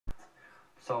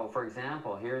So for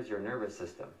example, here's your nervous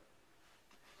system.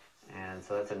 And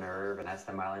so that's a nerve, and that's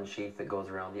the myelin sheath that goes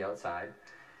around the outside.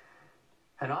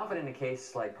 And often in a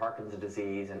case like Parkinson's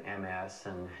disease and MS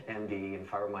and MD and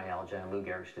fibromyalgia and Lou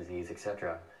Gehrig's disease,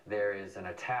 etc., there is an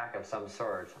attack of some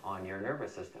sort on your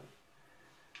nervous system.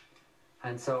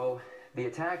 And so the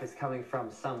attack is coming from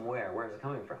somewhere. Where is it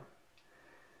coming from?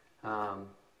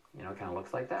 You know, it kind of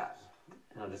looks like that.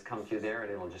 And it'll just come through there,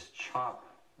 and it'll just chop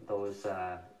those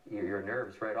your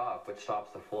nerves right off, which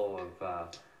stops the flow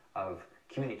of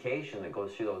communication that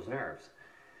goes through those nerves.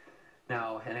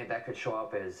 Now, and that could show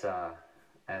up as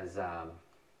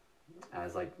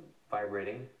like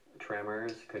vibrating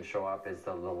tremors. Could show up as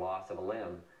the loss of a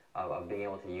limb, of being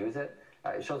able to use it.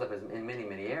 It shows up as in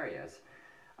many areas,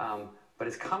 but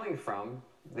it's coming from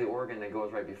the organ that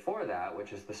goes right before that,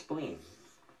 which is the spleen.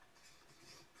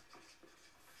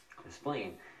 The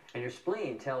spleen. And your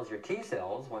spleen tells your T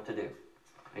cells what to do.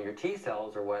 And your T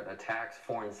cells are what attacks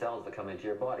foreign cells that come into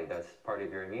your body. That's part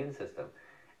of your immune system.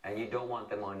 And you don't want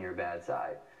them on your bad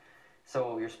side.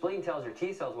 So your spleen tells your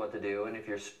T cells what to do, and if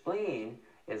your spleen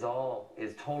is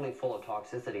totally full of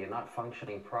toxicity and not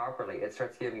functioning properly, it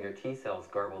starts giving your T cells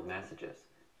garbled messages.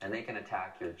 And they can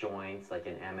attack your joints, like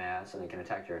in MS, and they can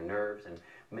attack your nerves and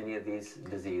many of these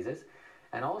diseases.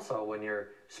 And also, when your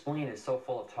spleen is so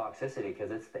full of toxicity,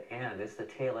 because it's the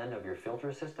tail end of your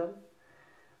filter system,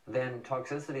 then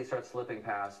toxicity starts slipping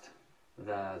past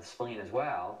the spleen as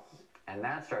well, and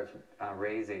that starts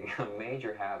raising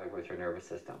major havoc with your nervous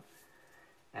system.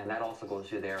 And that also goes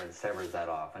through there and severs that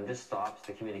off and just stops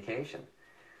the communication.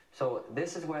 So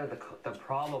this is where the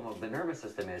problem of the nervous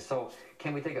system is. So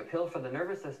can we take a pill for the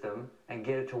nervous system and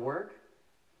get it to work?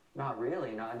 Not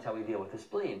really, not until we deal with the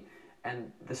spleen.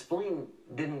 And the spleen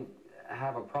didn't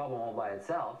have a problem all by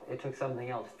itself. It took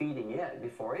something else feeding it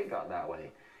before it got that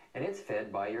way. And it's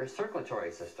fed by your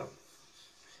circulatory system.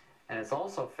 And it's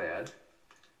also fed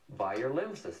by your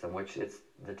lymph system, which it's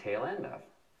the tail end of.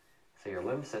 So your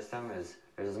lymph system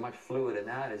there's as much fluid in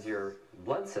that as your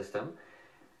blood system.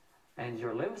 And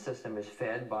your lymph system is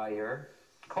fed by your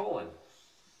colon.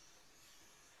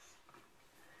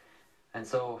 And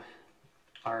so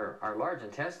our large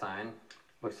intestine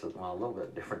looks, well, a little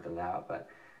bit different than that, but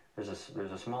there's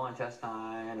a small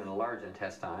intestine and a large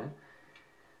intestine.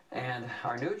 And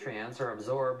our nutrients are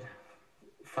absorbed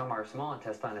from our small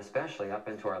intestine, especially up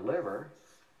into our liver,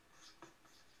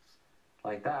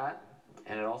 like that.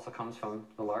 And it also comes from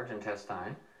the large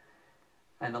intestine.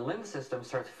 And the lymph system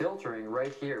starts filtering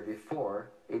right here before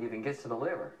it even gets to the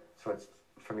liver. So it's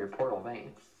from your portal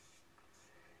vein.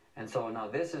 And so now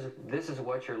this is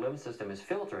what your lymph system is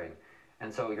filtering.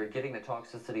 And so you're getting the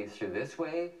toxicity through this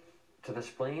way to the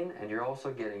spleen, and you're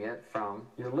also getting it from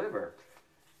your liver.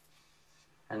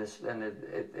 And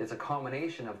it's a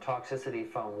combination of toxicity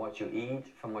from what you eat,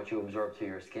 from what you absorb through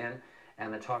your skin,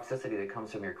 and the toxicity that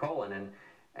comes from your colon.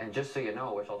 And just so you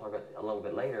know, which I'll talk about a little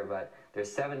bit later, but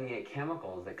there's 78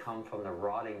 chemicals that come from the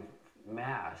rotting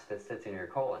mass that sits in your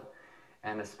colon,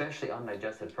 and especially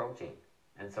undigested protein.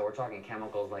 And so we're talking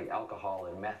chemicals like alcohol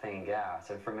and methane gas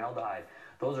and formaldehyde.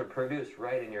 Those are produced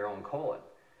right in your own colon.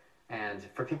 And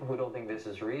for people who don't think this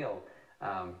is real,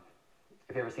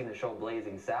 if you've ever seen the show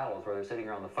Blazing Saddles, where they're sitting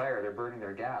around the fire, they're burning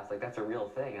their gas, like that's a real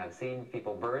thing. I've seen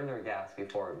people burn their gas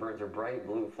before. It burns a bright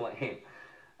blue flame.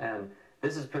 And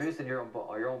this is produced in your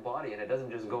own body, and it doesn't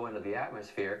just go into the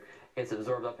atmosphere. It's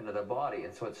absorbed up into the body,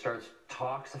 and so it starts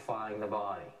toxifying the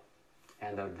body.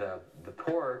 And the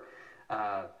poorer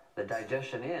the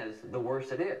digestion is, the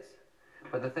worse it is.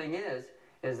 But the thing is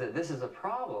that this is a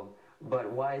problem,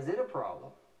 but why is it a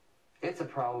problem? It's a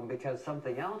problem because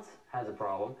something else has a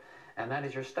problem, and that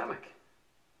is your stomach.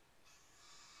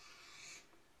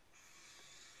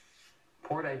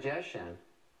 Poor digestion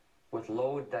with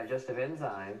low digestive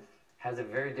enzymes has a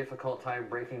very difficult time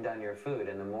breaking down your food,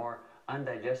 and the more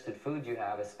undigested food you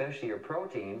have, especially your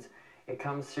proteins, it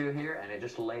comes through here and it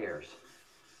just layers.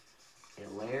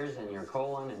 It layers in your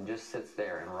colon and just sits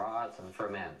there and rots and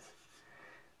ferments.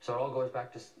 So it all goes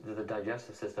back to the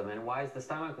digestive system. And why is the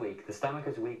stomach weak? The stomach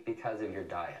is weak because of your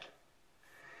diet.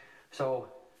 So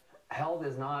health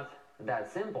is not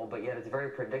that simple, but yet it's very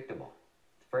predictable.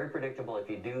 It's very predictable. If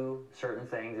you do certain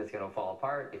things, it's going to fall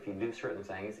apart. If you do certain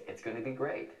things, it's going to be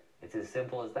great. It's as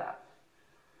simple as that.